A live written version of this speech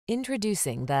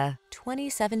Introducing the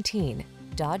 2017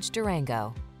 Dodge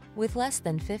Durango. With less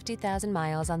than 50,000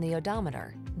 miles on the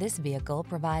odometer, this vehicle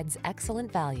provides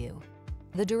excellent value.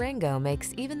 The Durango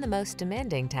makes even the most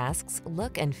demanding tasks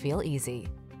look and feel easy.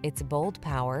 Its bold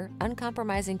power,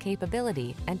 uncompromising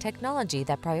capability, and technology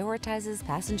that prioritizes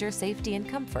passenger safety and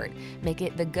comfort make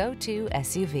it the go-to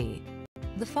SUV.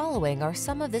 The following are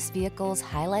some of this vehicle's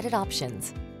highlighted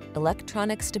options: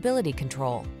 electronic stability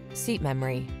control, seat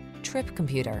memory, trip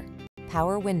computer,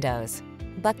 power windows,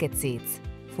 bucket seats,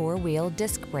 four-wheel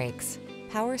disc brakes,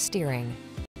 power steering.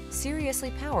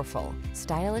 Seriously powerful,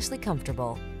 stylishly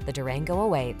comfortable, the Durango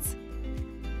awaits.